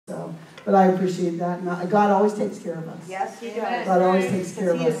But I appreciate that. And God always takes care of us. Yes, He does. God always takes care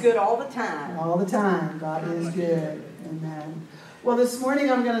of us. He is good all the time. All the time. God is good. Amen. Well, this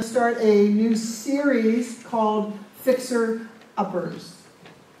morning I'm going to start a new series called Fixer Uppers.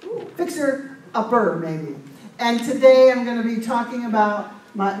 Fixer Upper, maybe. And today I'm going to be talking about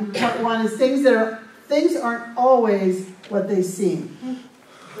part one is things aren't always what they seem.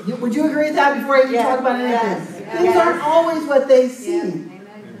 Would you agree with that before I even talk about anything? Yes. Things aren't always what they seem.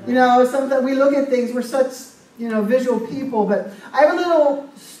 You know, sometimes we look at things, we're such, visual people, but I have a little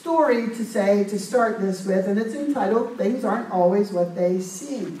story to say to start this with, and it's entitled, Things Aren't Always What They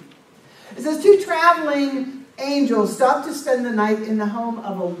Seem. It says, 2 traveling angels stopped to spend the night in the home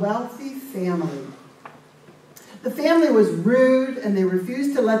of a wealthy family. The family was rude, and they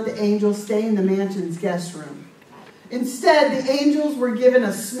refused to let the angels stay in the mansion's guest room. Instead, the angels were given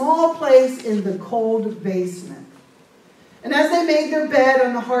a small place in the cold basement. And as they made their bed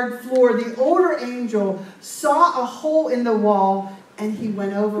on the hard floor, the older angel saw a hole in the wall, and he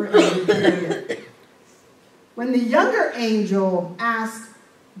went over and repaired it. When the younger angel asked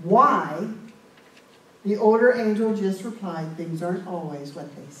why, the older angel just replied, things aren't always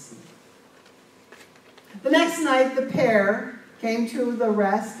what they seem. The next night, the pair came to the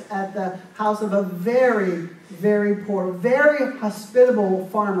rest at the house of a very, very poor, very hospitable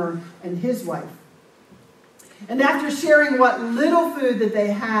farmer and his wife. And after sharing what little food that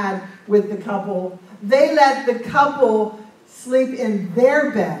they had with the couple, they let the couple sleep in their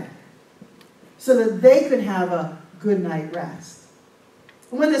bed so that they could have a good night rest.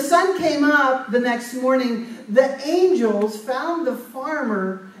 When the sun came up the next morning, the angels found the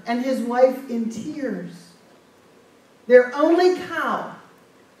farmer and his wife in tears. Their only cow,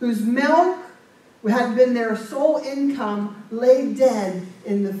 whose milk had been their sole income, lay dead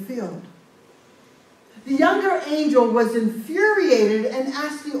in the field. The younger angel was infuriated and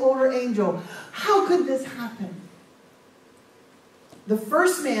asked the older angel, how could this happen? The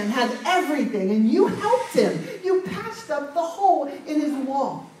first man had everything, and you helped him. You patched up the hole in his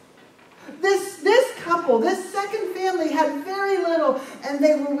wall. This couple, this second family, had very little, and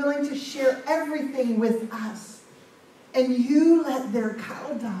they were willing to share everything with us. And you let their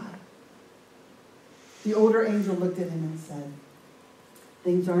cow die. The older angel looked at him and said,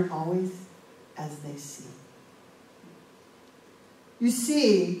 things aren't always as they seem. You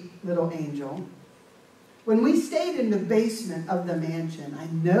see, little angel, when we stayed in the basement of the mansion, I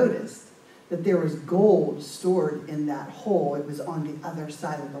noticed that there was gold stored in that hole. It was on the other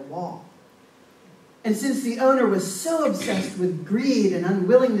side of the wall. And since the owner was so obsessed with greed and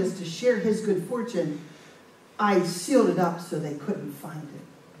unwillingness to share his good fortune, I sealed it up so they couldn't find it.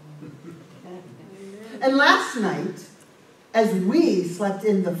 And last night, as we slept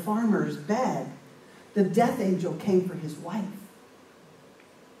in the farmer's bed, the death angel came for his wife.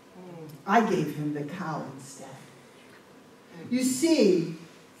 I gave him the cow instead. You see,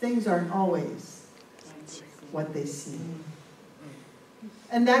 things aren't always what they seem.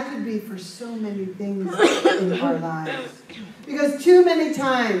 And that could be for so many things in our lives. Because too many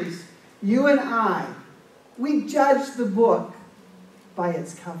times, you and I, we judge the book by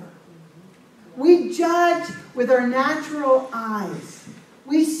its cover. We judge with our natural eyes.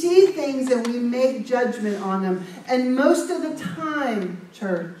 We see things and we make judgment on them. And most of the time,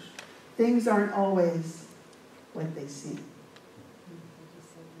 church, things aren't always what they seem.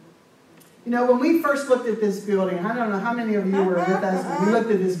 You know, when we first looked at this building, I don't know how many of you were with us when we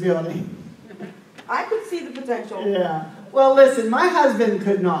looked at this building. I could see the potential. Yeah. Well, listen, my husband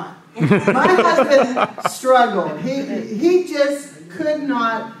could not. My husband struggled. He just could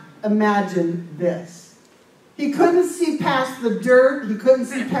not imagine this. He couldn't see past the dirt. He couldn't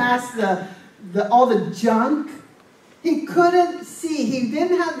see past all the junk. He couldn't see. He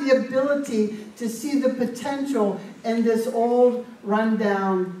didn't have the ability to see the potential in this old,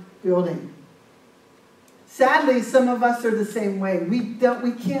 rundown building. Sadly, some of us are the same way. We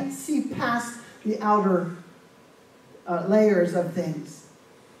can't see past the outer layers of things.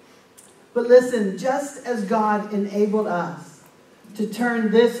 But listen, just as God enabled us to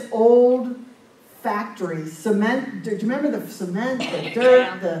turn this old factory, cement, do you remember the cement, the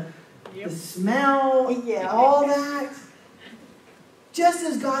dirt, the smell, all that? Just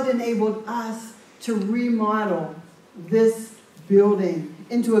as God enabled us to remodel this building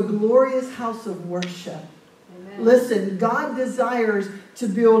into a glorious house of worship. Amen. Listen, God desires to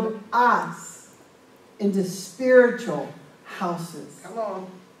build us into spiritual houses. Come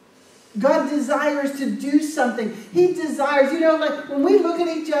on. God desires to do something. He desires, like when we look at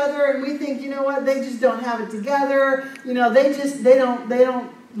each other and we think, you know what, they just don't have it together. They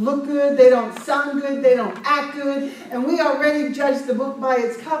don't look good. They don't sound good. They don't act good. And we already judge the book by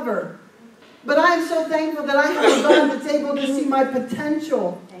its cover. But I am so thankful that I have a God that's able to see my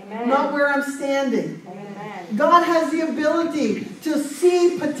potential, Amen. not where I'm standing. Amen. God has the ability to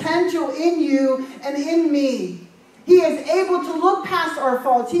see potential in you and in me. He is able to look past our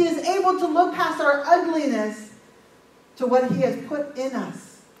faults. He is able to look past our ugliness to what He has put in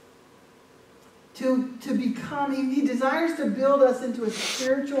us. To become, He desires to build us into a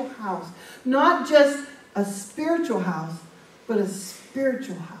spiritual house. Not just a spiritual house, but a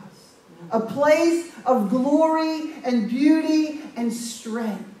spiritual house. A place of glory and beauty and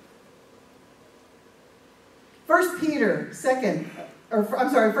strength. 1 Peter 2,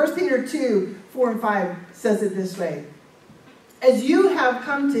 4 and 5 says it this way. As you have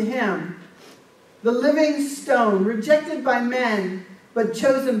come to Him, the living stone, rejected by men, but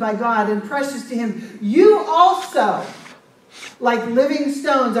chosen by God and precious to Him, you also, like living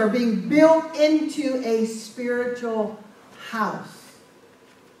stones, are being built into a spiritual house.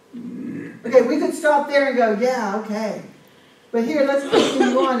 Okay, we could stop there and go, yeah, okay. But here, let's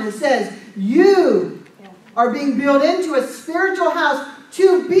continue on. It says, you are being built into a spiritual house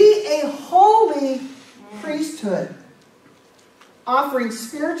to be a holy priesthood, offering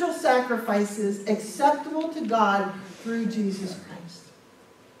spiritual sacrifices acceptable to God through Jesus Christ.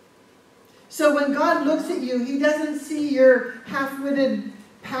 So when God looks at you, He doesn't see your half-witted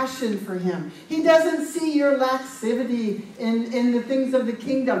passion for Him. He doesn't see your laxivity in the things of the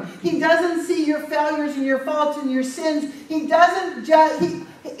kingdom. He doesn't see your failures and your faults and your sins. He doesn't judge.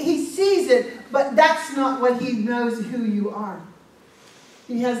 He sees it, but that's not what He knows who you are.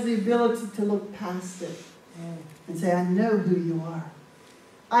 He has the ability to look past it and say, I know who you are.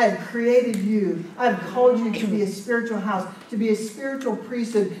 I have created you. I have called you to be a spiritual house, to be a spiritual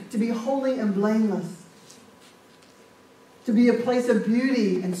priesthood, to be holy and blameless. To be a place of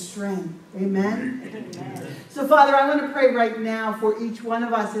beauty and strength. Amen? Amen. So, Father, I want to pray right now for each one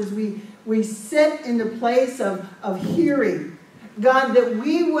of us as we sit in the place of hearing. God, that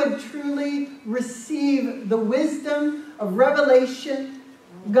we would truly receive the wisdom of revelation.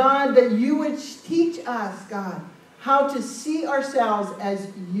 God, that you would teach us, God, how to see ourselves as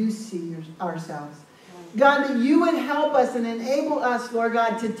you see ourselves. God, that you would help us and enable us, Lord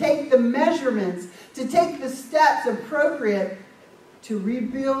God, to take the measurements, to take the steps appropriate to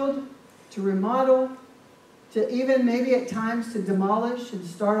rebuild, to remodel, to even maybe at times to demolish and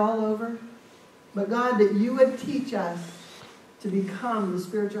start all over. But God, that you would teach us to become the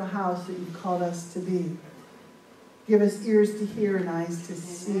spiritual house that you've called us to be. Give us ears to hear and eyes to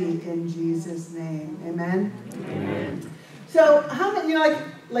see in Jesus' name. Amen? Amen. So how many,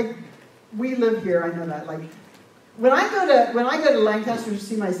 like we live here, I know that. Like when I go to Lancaster to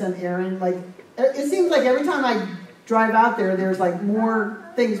see my son Aaron, like it seems like every time I drive out there, there's like more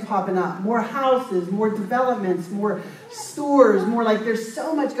things popping up, more houses, more developments, more stores, more like there's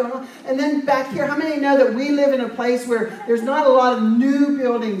so much going on. And then back here, how many know that we live in a place where there's not a lot of new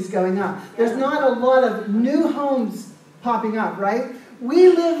buildings going up? There's not a lot of new homes popping up, right? We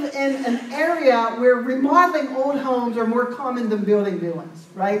live in an area where remodeling old homes are more common than building new ones,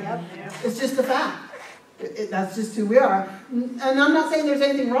 right? Yep. It's just a fact. That's just who we are. And I'm not saying there's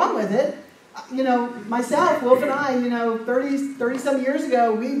anything wrong with it. You know, myself, Wolf and I, 30-some years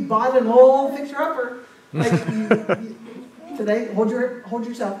ago, we bought an old fixer-upper. Like, today, hold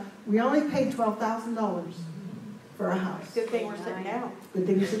yourself. We only paid $12,000 for a house. Good thing we're sitting down. Good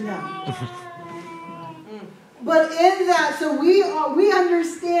thing you're sitting down. But in that, so we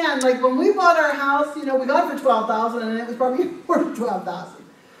understand, like when we bought our house, we got it for $12,000 and it was probably worth $12,000.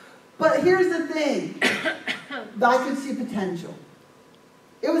 But here's the thing. I could see potential.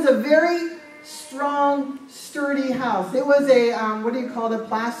 It was a very strong, sturdy house. It was a, what do you call it,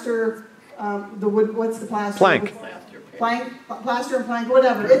 plaster, the wood, what's the plaster? Plank. Plaster and plank,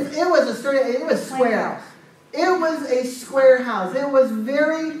 whatever. It was a sturdy, it was square. It was a square house. It was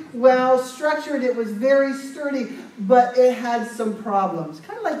very well structured. It was very sturdy, but it had some problems.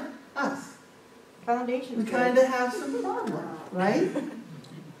 Kind of like us. Foundation. We kind of have some problems, right?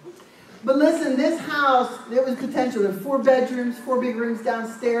 But listen, this house, it was potential. There were 4 bedrooms, 4 big rooms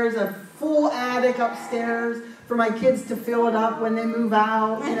downstairs, a full attic upstairs for my kids to fill it up when they move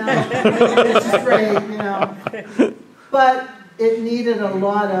out, It's just great, But it needed a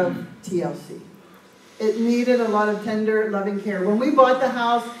lot of TLC. It needed a lot of tender, loving care. When we bought the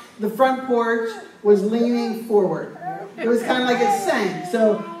house, the front porch was leaning forward. It was kind of like it sank.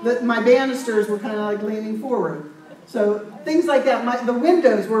 So my banisters were kind of like leaning forward. So things like that. The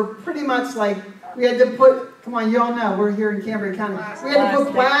windows were pretty much like, we had to put, come on, y'all know, we're here in Cambria County. We had to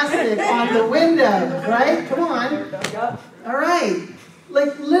put plastic on the windows, right? Come on. All right.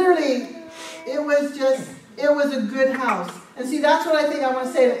 Like literally, it was a good house. And see, that's what I think I want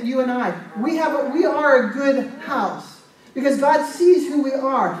to say to you and I. We are a good house. Because God sees who we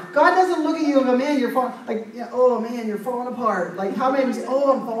are. God doesn't look at you and go, man, you're falling, like, oh man, you're falling apart. Like how many say,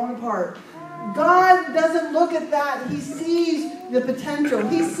 oh, I'm falling apart. God doesn't look at that. He sees the potential.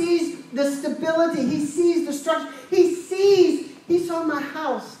 He sees the stability. He sees the structure. He saw my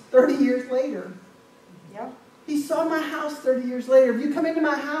house 30 years later. Yep. He saw my house 30 years later. If you come into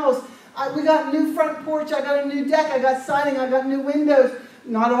my house, we got a new front porch. I got a new deck. I got siding. I got new windows.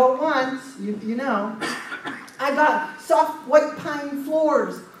 Not all at once, you know. I got soft white pine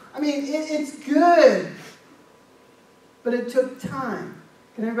floors. I mean, it's good. But it took time.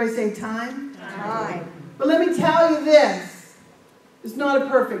 Can everybody say time? Time. But let me tell you this. It's not a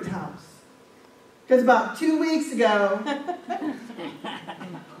perfect house. Because about 2 weeks ago,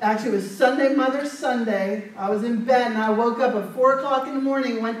 actually it was Sunday, Mother's Sunday, I was in bed and I woke up at 4 o'clock in the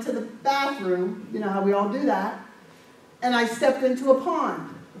morning, went to the bathroom, you know how we all do that, and I stepped into a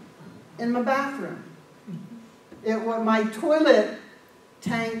pond in my bathroom. My toilet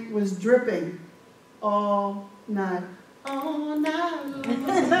tank was dripping all night. All night long.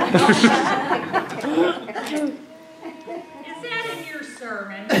 Is that in your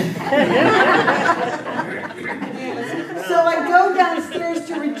sermon? So I go downstairs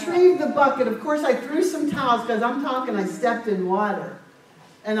to retrieve the bucket. Of course, I threw some towels because I'm talking I stepped in water.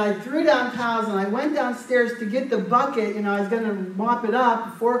 And I threw down towels and I went downstairs to get the bucket. You know, I was going to mop it up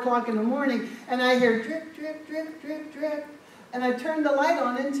at 4 o'clock in the morning. And I hear drip, drip, drip, drip, drip. And I turned the light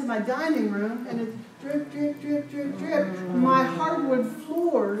on into my dining room and it's drip, drip, drip, drip, drip. My hardwood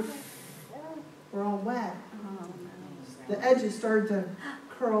floors were all wet. The edges started to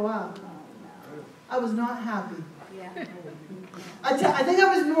curl up. I was not happy. I think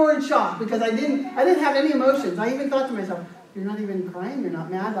I was more in shock because I didn't have any emotions. I even thought to myself, you're not even crying, you're not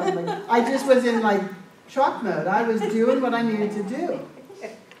mad. I just was in like shock mode. I was doing what I needed to do.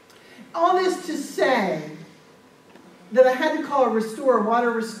 All this to say that I had to call a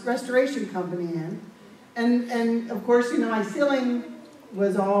water restoration company in. And of course, you know, my ceiling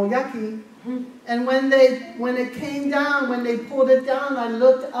was all yucky. And when it came down, when they pulled it down, I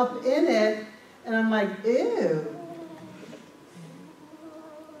looked up in it and I'm like, ew.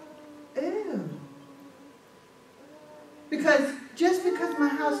 Ew. Because just because my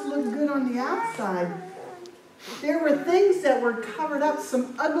house looked good on the outside, there were things that were covered up,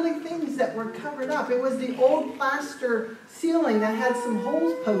 some ugly things that were covered up. It was the old plaster ceiling that had some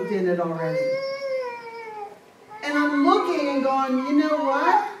holes poked in it already. And I'm looking and going, you know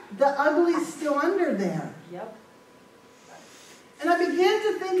what? The ugly's still under there. Yep. And I began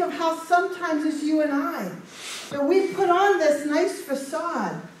to think of how sometimes it's you and I, that we put on this nice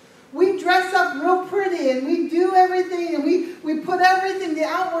facade. We dress up real pretty and we do everything and we put everything, the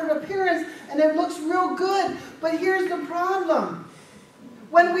outward appearance, and it looks real good. But here's the problem.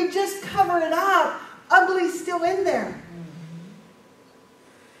 When we just cover it up, ugly's still in there.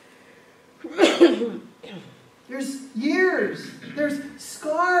 There's years, there's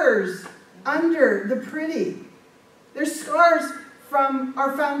scars under the pretty. There's scars from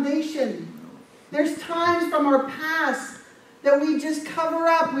our foundation. There's times from our past that we just cover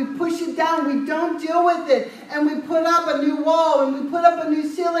up, we push it down, we don't deal with it, and we put up a new wall, and we put up a new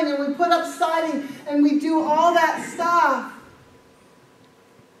ceiling, and we put up siding, and we do all that stuff.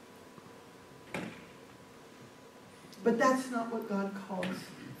 But that's not what God calls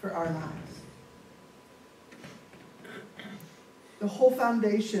for our lives. The whole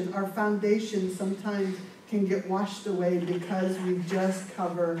foundation, our foundation sometimes can get washed away because we just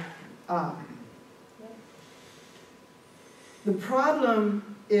cover up. The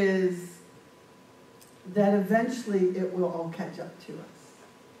problem is that eventually it will all catch up to us.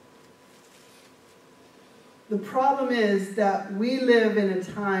 The problem is that we live in a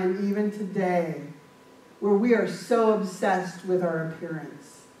time, even today, where we are so obsessed with our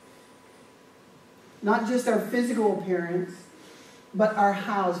appearance. Not just our physical appearance, but our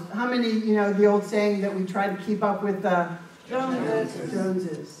house. How many, you know, the old saying that we try to keep up with the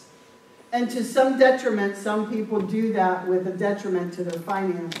Joneses. And to some detriment, some people do that with a detriment to their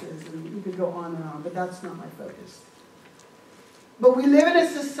finances. And you could go on and on, but that's not my focus. But we live in a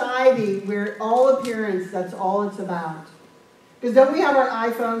society where all appearance, that's all it's about. Because don't we have our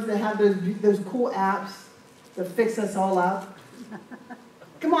iPhones that have those cool apps that fix us all up?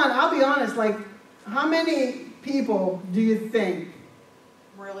 Come on, I'll be honest, like, how many people do you think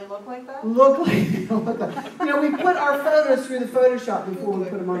Really look like that? look like? You know, we put our photos through the Photoshop before we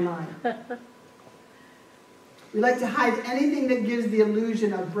put them online. We like to hide anything that gives the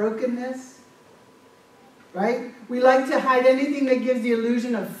illusion of brokenness, right? We like to hide anything that gives the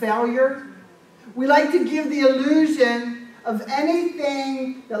illusion of failure. We like to give the illusion of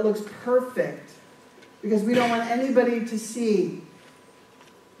anything that looks perfect because we don't want anybody to see.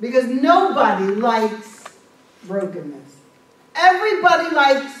 Because nobody likes brokenness. Everybody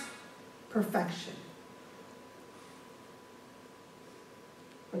likes perfection.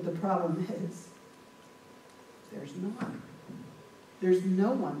 But the problem is, there's not. There's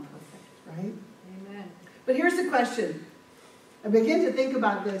no one perfect, right? Amen. But here's the question. I begin to think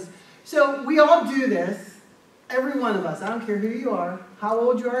about this. So we all do this. Every one of us. I don't care who you are, how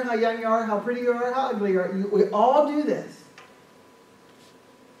old you are, how young you are, how pretty you are, how ugly you are. We all do this.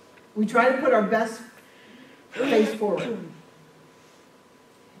 We try to put our best face forward.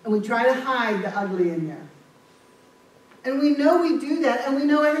 And we try to hide the ugly in there. And we know we do that, and we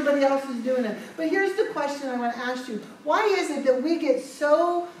know everybody else is doing it. But here's the question I want to ask you. Why is it that we get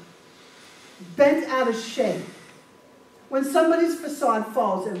so bent out of shape when somebody's facade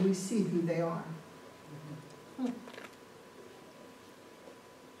falls and we see who they are?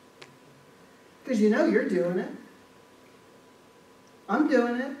 Because you know you're doing it. I'm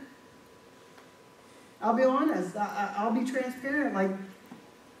doing it. I'll be honest. I'll be transparent.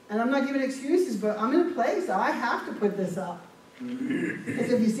 And I'm not giving excuses, but I'm in a place I have to put this up.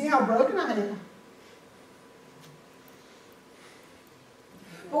 Because if you see how broken I am.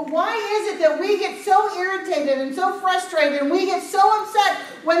 But why is it that we get so irritated and so frustrated and we get so upset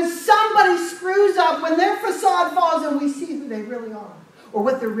when somebody screws up, when their facade falls and we see who they really are or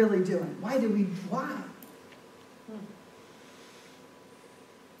what they're really doing? Why?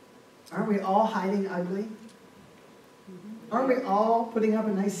 Aren't we all hiding ugly? Aren't we all putting up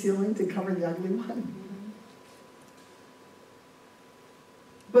a nice ceiling to cover the ugly one?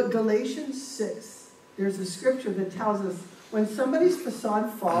 But Galatians 6, there's a scripture that tells us when somebody's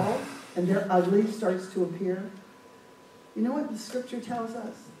facade falls and their ugly starts to appear, you know what the scripture tells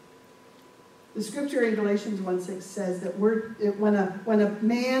us? The scripture in Galatians 1:6 says that when a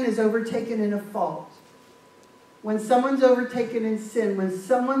man is overtaken in a fault, when someone's overtaken in sin, when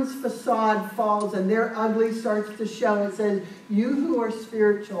someone's facade falls and their ugly starts to show, it says, you who are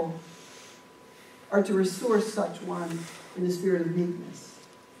spiritual are to restore such one in the spirit of meekness,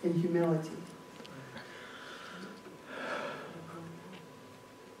 in humility.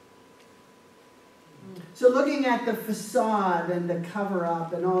 So looking at the facade and the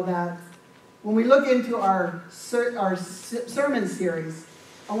cover-up and all that, when we look into our sermon series,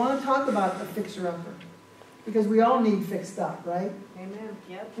 I want to talk about the fixer-upper. Because we all need fixed up, right? Amen.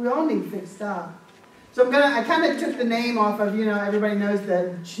 Yep. We all need fixed up. So I kind of took the name off of, everybody knows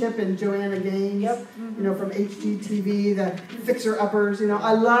the Chip and Joanna Gaines, Yep. Mm-hmm. From HGTV, the fixer-uppers.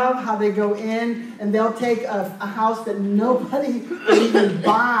 I love how they go in and they'll take a house that nobody would even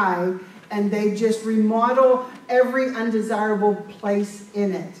buy and they just remodel every undesirable place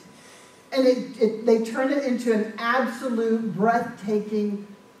in it. And they turn it into an absolute breathtaking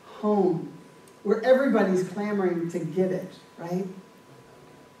home where everybody's clamoring to get it, right?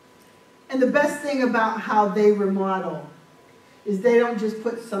 And the best thing about how they remodel is they don't just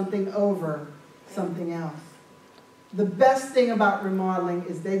put something over something else. The best thing about remodeling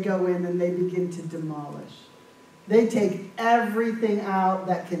is they go in and they begin to demolish. They take everything out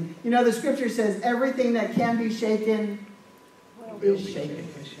that can, the scripture says everything that can be shaken is shaken.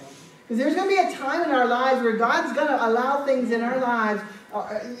 Because there's going to be a time in our lives where God's going to allow things in our lives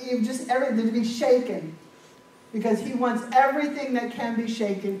just everything to be shaken, because he wants everything that can be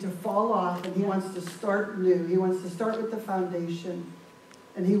shaken to fall off, and he wants to start new. He wants to start with the foundation,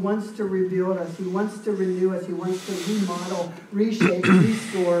 and he wants to rebuild us. He wants to renew us. He wants to remodel, reshape,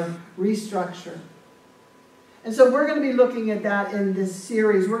 restore, restructure. And so we're going to be looking at that in this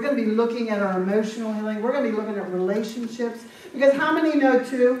series. We're going to be looking at our emotional healing. We're going to be looking at relationships, because how many know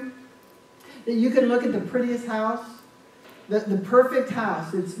too that you can look at the prettiest house, the perfect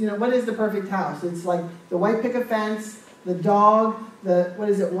house. It's, what is the perfect house? It's like the white picket fence, the dog,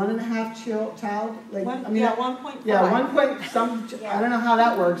 1.5 child? 1.5. Yeah, 1. I don't know how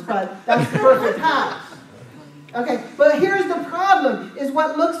that works, but that's the perfect house. Okay, but here's the problem, is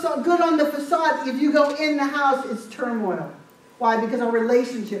what looks so good on the facade, if you go in the house, it's turmoil. Why? Because our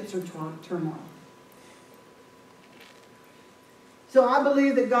relationships are turmoil. So I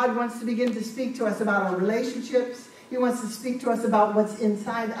believe that God wants to begin to speak to us about our relationships. He wants to speak to us about what's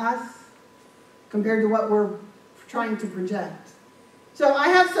inside us compared to what we're trying to project. So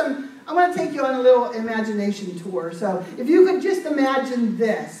I want to take you on a little imagination tour. So if you could just imagine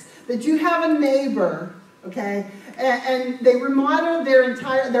this, that you have a neighbor, okay, and they remodeled their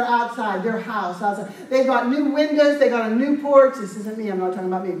outside, their house outside. They've got new windows, they got a new porch. This isn't me, I'm not talking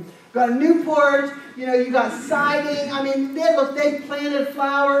about me. Got a new porch, you got siding. I mean, they planted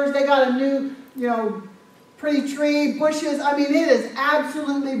flowers, they got a new, pretty tree, bushes. I mean, it is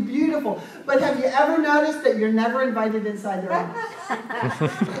absolutely beautiful. But have you ever noticed that you're never invited inside their house?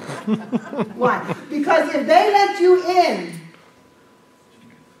 Why? Because if they let you in,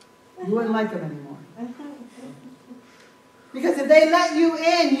 you wouldn't like them anymore. Because if they let you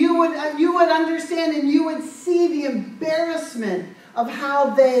in, you would understand and you would see the embarrassment of how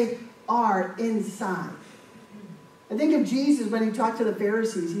they are inside. I think of Jesus when he talked to the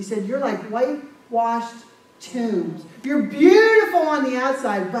Pharisees. He said, you're like whitewashed tombs. You're beautiful on the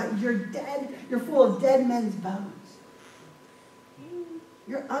outside, but you're dead. You're full of dead men's bones.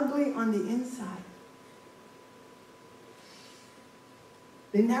 You're ugly on the inside.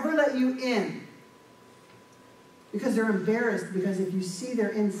 They never let you in because they're embarrassed, because if you see their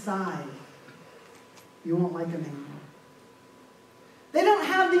inside, you won't like them anymore. They don't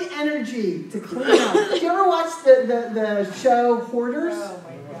have the energy to clean up. Did you ever watch the show Hoarders? Oh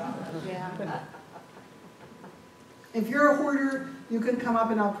my God. Yeah. If you're a hoarder, you can come up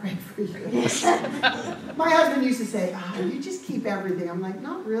and I'll pray for you. My husband used to say, you just keep everything. I'm like,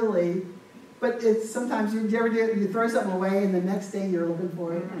 not really. But it's sometimes you throw something away and the next day you're looking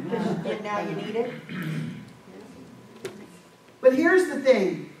for it. And now you need it. But here's the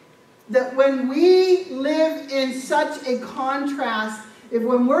thing, that when we live in such a contrast,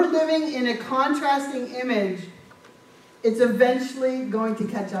 when we're living in a contrasting image, it's eventually going to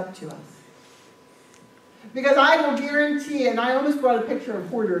catch up to us. Because I will guarantee, and I almost brought a picture of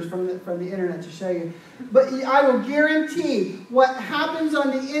hoarders from the internet to show you, but I will guarantee what happens on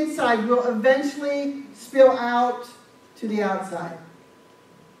the inside will eventually spill out to the outside.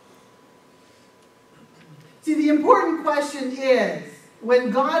 See, the important question is, when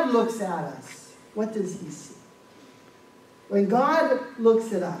God looks at us, what does he see? When God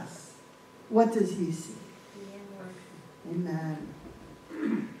looks at us, what does he see? Amen.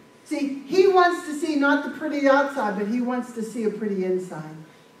 See, he wants to see not the pretty outside, but he wants to see a pretty inside.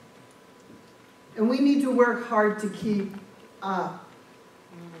 And we need to work hard to keep up,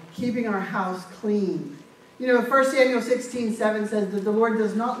 keeping our house clean. You know, 1 Samuel 16:7 says that the Lord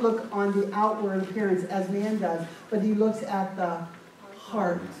does not look on the outward appearance as man does, but he looks at the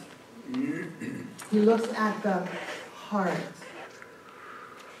heart. He looks at the heart.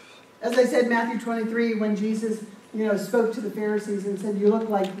 As I said, Matthew 23, when Jesus, spoke to the Pharisees and said, you look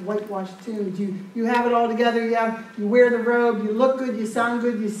like whitewashed tombs. You have it all together. You wear the robe. You look good. You sound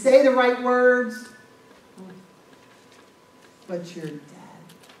good. You say the right words. But you're dead.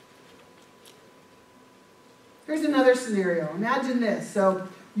 Here's another scenario. Imagine this. So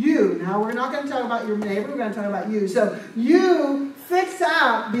now we're not going to talk about your neighbor. We're going to talk about you. So you fix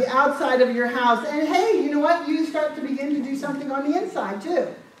out the outside of your house. And hey, you know what? You start to begin to do something on the inside too.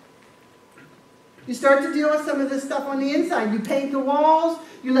 You start to deal with some of this stuff on the inside. You paint the walls.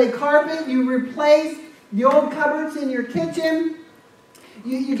 You lay carpet. You replace the old cupboards in your kitchen.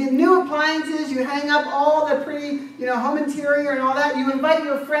 You get new appliances. You hang up all the pretty, home interior and all that. You invite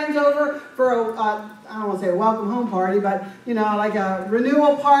your friends over for I don't want to say a welcome home party, but, like a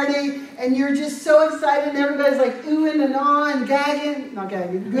renewal party. And you're just so excited. And everybody's like oohing and ahhing and gagging. Not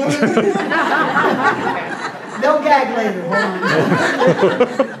gagging. Gooing. They'll gag later. Hold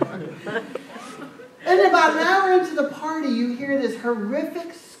on. And about an hour into the party, you hear this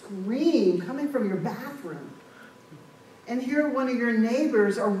horrific scream coming from your bathroom. And here one of your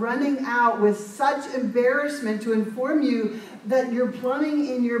neighbors are running out with such embarrassment to inform you that your plumbing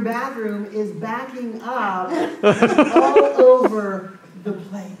in your bathroom is backing up all over the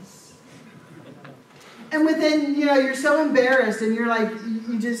place. And within, you're so embarrassed and you're like,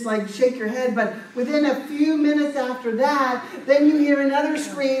 you just like shake your head. But within a few minutes after that, then you hear another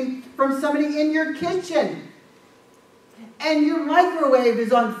scream from somebody in your kitchen. And your microwave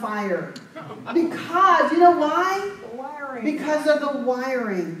is on fire. Because, you know why? Wiring. Because of the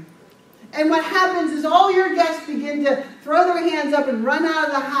wiring. And what happens is all your guests begin to throw their hands up and run out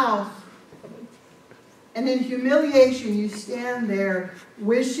of the house. And in humiliation, you stand there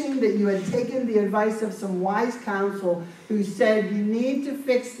wishing that you had taken the advice of some wise counsel who said you need to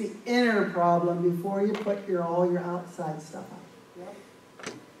fix the inner problem before you put all your outside stuff up.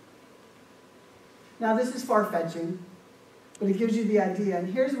 Yep. Now, this is far-fetching, but it gives you the idea. And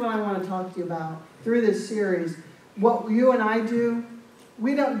here's what I want to talk to you about through this series. What you and I do,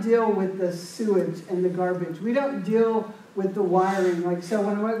 we don't deal with the sewage and the garbage. We don't deal with the wiring. So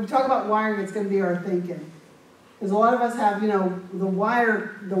when we talk about wiring, it's going to be our thinking. Because a lot of us have, the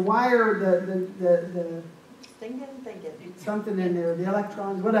wire, Thinking. Something in there, the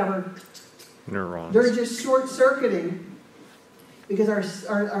electrons, whatever. Neurons. They're just short-circuiting because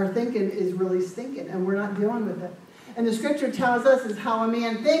our thinking is really stinking and we're not dealing with it. And the scripture tells us is how a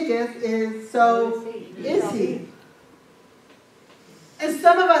man thinketh is so is he. And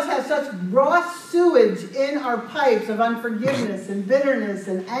some of us have such raw sewage in our pipes of unforgiveness and bitterness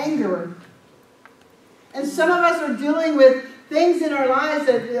and anger. And some of us are dealing with things in our lives,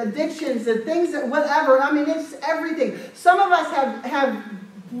 addictions and things that whatever. I mean, it's everything. Some of us have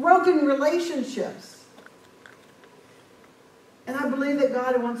broken relationships. And I believe that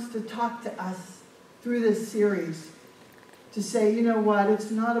God wants to talk to us through this series to say, you know what,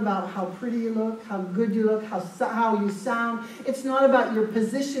 it's not about how pretty you look, how good you look, how you sound. It's not about your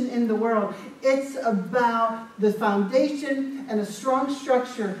position in the world. It's about the foundation and a strong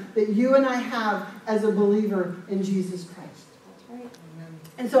structure that you and I have as a believer in Jesus Christ. That's right.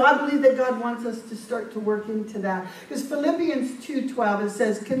 And so I believe that God wants us to start to work into that. Because Philippians 2:12, it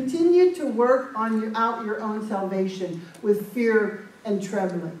says, continue to work out your own salvation with fear and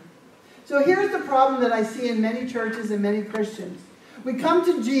trembling. So here's the problem that I see in many churches and many Christians. We come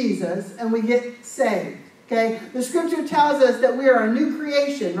to Jesus and we get saved. Okay? The scripture tells us that we are a new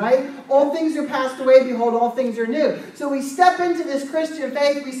creation, right? All things are passed away, behold, all things are new. So we step into this Christian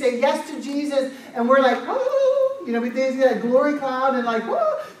faith, we say yes to Jesus, and we're like, oh, you know, we get a glory cloud and like,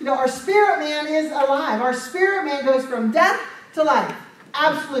 whoa. You know, our spirit man is alive. Our spirit man goes from death to life.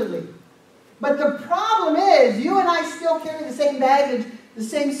 Absolutely. But the problem is, you and I still carry the same baggage, the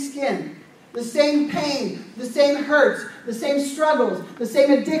same skin, the same pain, the same hurts, the same struggles, the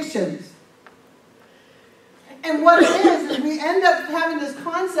same addictions. And what it is we end up having this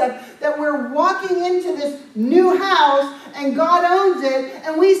concept that we're walking into this new house and God owns it,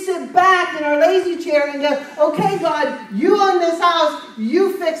 and we sit back in our lazy chair and go, okay, God, you own this house,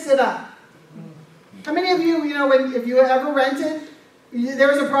 you fix it up. How many of you, if you ever rented, there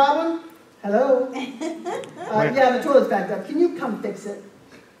was a problem? Hello? Yeah, the toilet's backed up. Can you come fix it?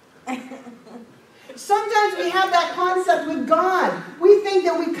 Sometimes we have that concept with God. We think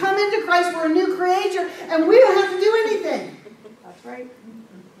that we come into Christ, we're a new creature, and we don't have to do anything. That's right.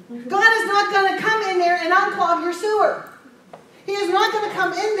 God is not going to come in there and unclog your sewer. He is not going to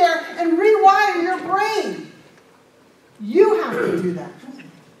come in there and rewire your brain. You have to do that.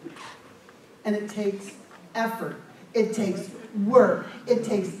 And it takes effort. It takes work. It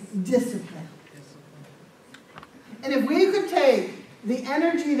takes discipline. And if we could take the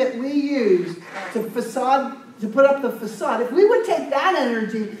energy that we use to put up the facade, if we would take that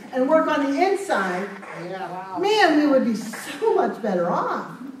energy and work on the inside, man, we would be so much better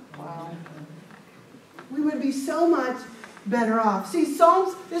off. Wow. We would be so much better off. See,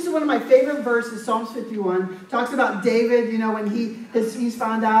 this is one of my favorite verses, Psalms 51, talks about David, when he's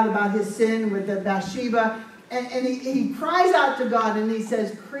found out about his sin with the Bathsheba, and he cries out to God and he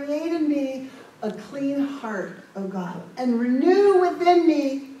says, create in me a clean heart, O God, and renew within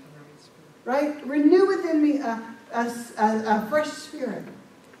me, right? Renew within me a fresh spirit.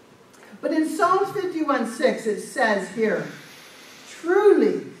 But in Psalms 51:6, it says here,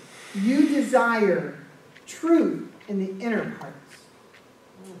 truly you desire truth in the inner parts.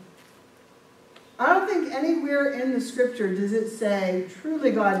 I don't think anywhere in the scripture does it say,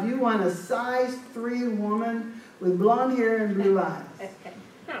 truly God, you want a size 3 woman with blonde hair and blue eyes.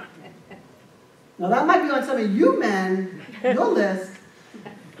 Now that might be on some of you men, your list,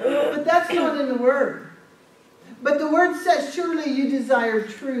 but that's not in the Word. But the Word says, surely you desire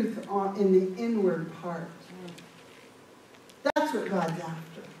truth in the inward part. That's what God's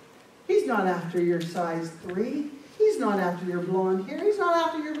after. He's not after your size 3. He's not after your blonde hair. He's not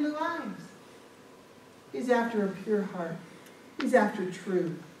after your blue eyes. He's after a pure heart. He's after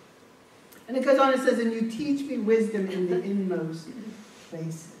truth. And it goes on and says, and you teach me wisdom in the inmost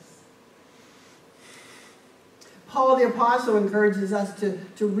places. Paul the Apostle encourages us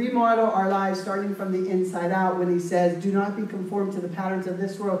to remodel our lives starting from the inside out when he says, do not be conformed to the patterns of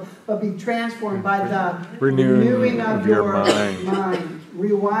this world, but be transformed by the renewing of your mind.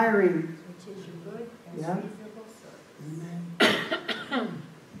 Rewiring. Which is your good and Yeah. reasonable service. Amen.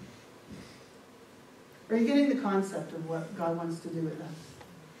 Are you getting the concept of what God wants to do with us?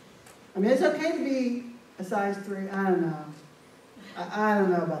 I mean, it's okay to be a size 3. I don't know. I don't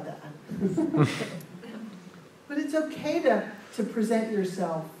know about that. But it's okay to present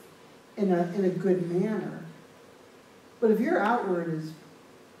yourself in a good manner. But if your outward is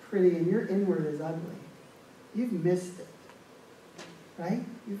pretty and your inward is ugly, you've missed it. Right?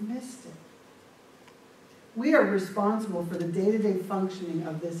 You've missed it. We are responsible for the day-to-day functioning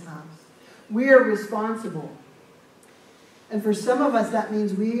of this house. We are responsible. And for some of us, that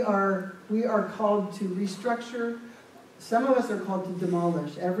means we are called to restructure. Some of us are called to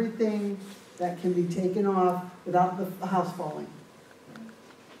demolish everything that can be taken off without the house falling.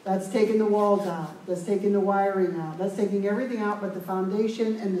 That's taking the walls out. That's taking the wiring out. That's taking everything out but the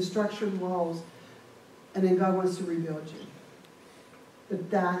foundation and the structured walls. And then God wants to rebuild you. But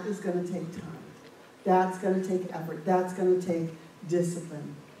that is going to take time. That's going to take effort. That's going to take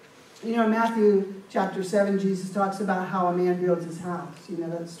discipline. You know, in Matthew chapter 7, Jesus talks about how a man builds his house. You know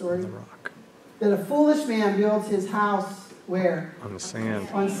that story? The rock. That a foolish man builds his house where? On the sand.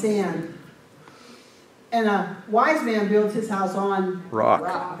 On sand. And a wise man builds his house on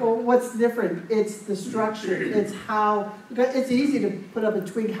Rock. Well, what's different? It's the structure. It's how, it's easy to put up a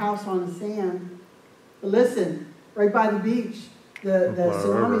twig house on the sand. But listen, right by the beach, the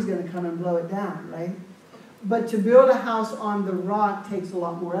tsunami's going to come and blow it down, right? But to build a house on the rock takes a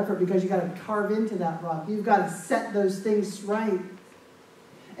lot more effort because you've got to carve into that rock. You've got to set those things right.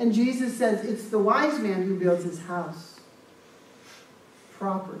 And Jesus says it's the wise man who builds his house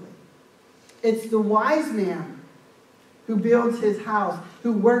properly. It's the wise man who builds his house,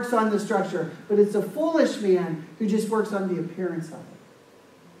 who works on the structure. But it's a foolish man who just works on the appearance of it.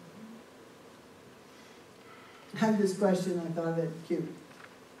 I have this question, I thought of it cute.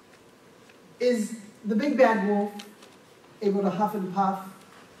 Is the big bad wolf able to huff and puff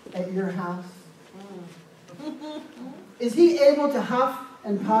at your house? Is he able to huff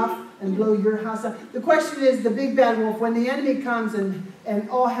and puff and blow your house up? The question is, the big bad wolf, when the enemy comes and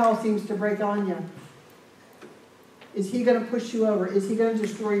all hell seems to break on you, is he going to push you over? Is he going to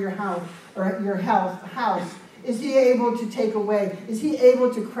destroy your house or your house? Is he able to take away? Is he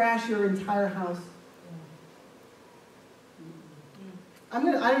able to crash your entire house? I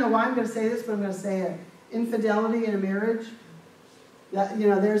don't know why I'm going to say this, but I'm going to say it. Infidelity in a marriage, that's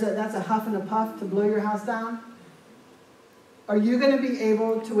a huff and a puff to blow your house down. Are you going to be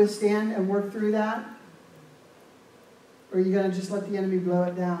able to withstand and work through that? Or are you going to just let the enemy blow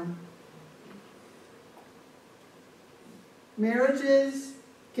it down? Marriages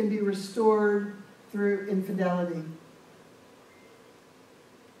can be restored through infidelity.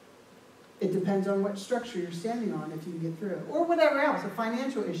 It depends on what structure you're standing on if you can get through it. Or whatever else, a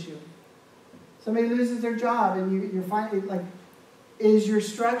financial issue. Somebody loses their job and you're finally like, is your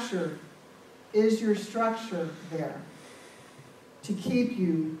structure there to keep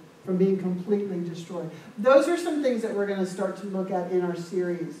you from being completely destroyed? Those are some things that we're going to start to look at in our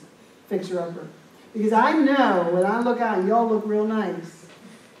series, Fixer Upper. Because I know when I look out, y'all look real nice.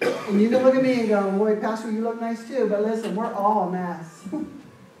 And you can look at me and go, boy, Pastor, you look nice too. But listen, we're all a mess.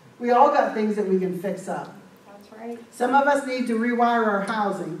 We all got things that we can fix up. That's right. Some of us need to rewire our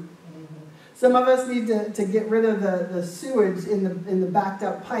housing. Some of us need to get rid of the sewage in the backed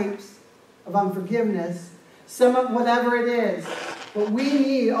up pipes of unforgiveness. Some of whatever it is. But we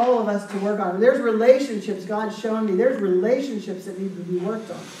need all of us to work on. There's relationships, God's showing me, there's relationships that need to be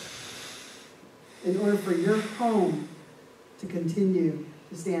worked on in order for your home to continue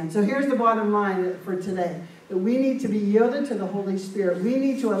to stand. So here's the bottom line for today. That we need to be yielded to the Holy Spirit. We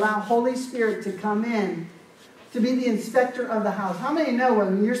need to allow Holy Spirit to come in to be the inspector of the house. How many know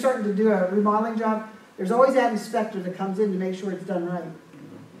when you're starting to do a remodeling job, there's always that inspector that comes in to make sure it's done right?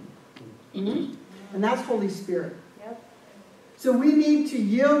 Mm-hmm. And that's Holy Spirit. Yep. So we need to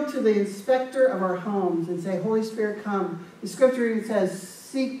yield to the inspector of our homes and say, Holy Spirit, come. The scripture even says,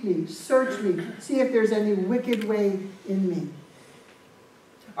 seek me, search me, see if there's any wicked way in me.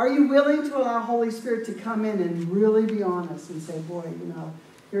 Are you willing to allow Holy Spirit to come in and really be honest and say, boy,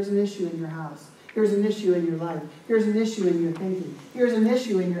 here's an issue in your house. Here's an issue in your life. Here's an issue in your thinking. Here's an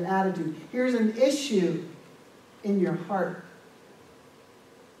issue in your attitude. Here's an issue in your heart.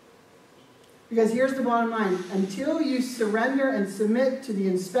 Because here's the bottom line. Until you surrender and submit to the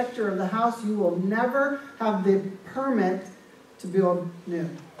inspector of the house, you will never have the permit to build new.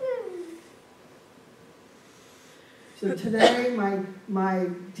 So today, my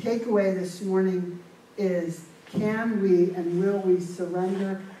takeaway this morning is, can we and will we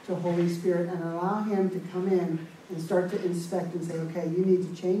surrender to Holy Spirit and allow Him to come in and start to inspect and say, okay, you need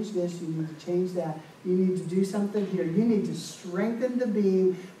to change this, you need to change that, you need to do something here, you need to strengthen the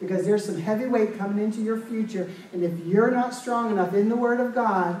beam because there's some heavy weight coming into your future, and if you're not strong enough in the Word of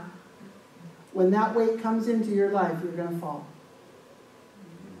God, when that weight comes into your life, you're going to fall.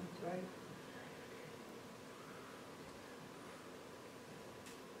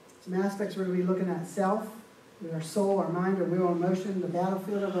 Some aspects we're going to be looking at: self, with our soul, our mind, our will, our emotion, the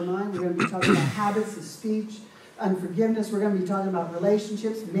battlefield of our mind. We're going to be talking about habits of speech, unforgiveness. We're going to be talking about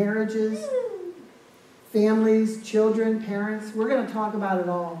relationships, marriages, families, children, parents. We're going to talk about it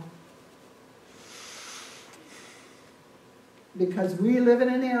all. Because we live in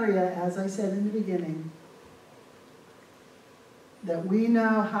an area, as I said in the beginning, that we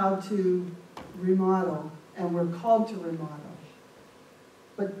know how to remodel, and we're called to remodel.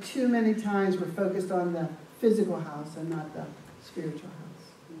 But too many times we're focused on the physical house and not the spiritual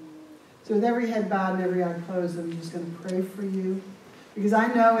house. So with every head bowed and every eye closed, I'm just going to pray for you. Because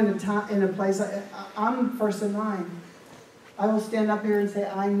I know in a place, I'm first in line. I will stand up here and say,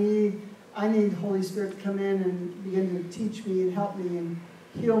 I need Holy Spirit to come in and begin to teach me and help me and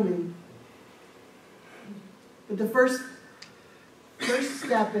heal me. But the first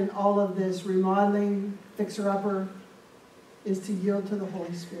step in all of this remodeling, fixer-upper, is to yield to the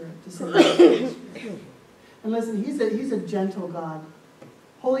Holy Spirit, to say, Holy Spirit. And listen, he's a gentle God.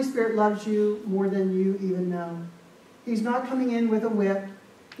 Holy Spirit loves you more than you even know. He's not coming in with a whip.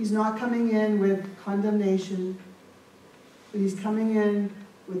 He's not coming in with condemnation. But he's coming in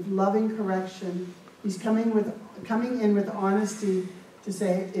with loving correction. He's coming in with honesty to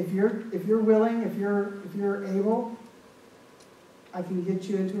say, if you're willing, if you're able, I can get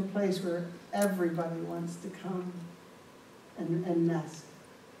you into a place where everybody wants to come and nest.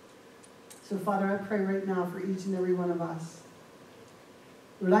 So, Father, I pray right now for each and every one of us.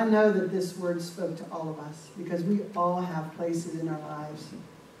 Lord, I know that this word spoke to all of us because we all have places in our lives,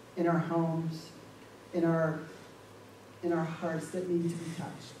 in our homes, in our hearts that need to be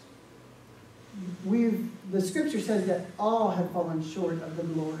touched. The scripture says that all have fallen short of the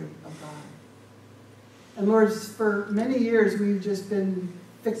glory of God. And Lord, for many years we've just been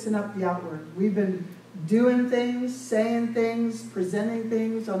fixing up the outward. We've been doing things, saying things, presenting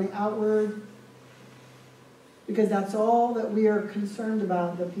things on the outward, because that's all that we are concerned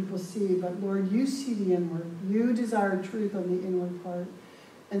about that people see. But Lord, you see the inward. You desire truth on the inward part.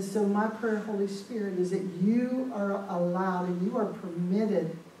 And so my prayer, Holy Spirit, is that you are allowed and you are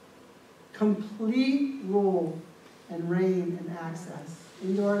permitted complete rule and reign and access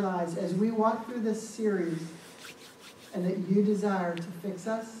into our lives as we walk through this series, and that you desire to fix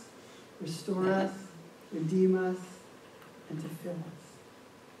us, restore us, redeem us, and to fill us.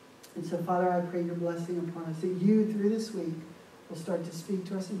 And so, Father, I pray your blessing upon us, that you, through this week, will start to speak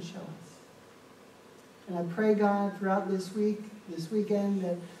to us and show us. And I pray, God, throughout this week, this weekend,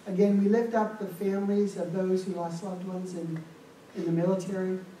 that, again, we lift up the families of those who lost loved ones in the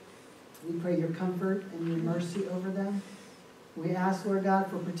military. We pray your comfort and your mercy over them. We ask, Lord God,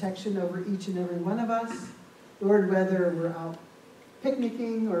 for protection over each and every one of us. Lord, whether we're out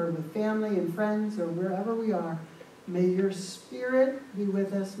picnicking or with family and friends or wherever we are, may your Spirit be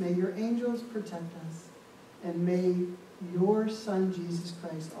with us. May your angels protect us. And may your Son, Jesus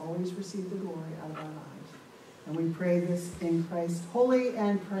Christ, always receive the glory out of our lives. And we pray this in Christ's holy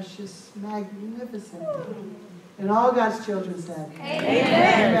and precious, magnificent name. And all God's children said,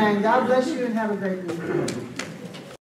 Amen. Amen. God bless you and have a great week.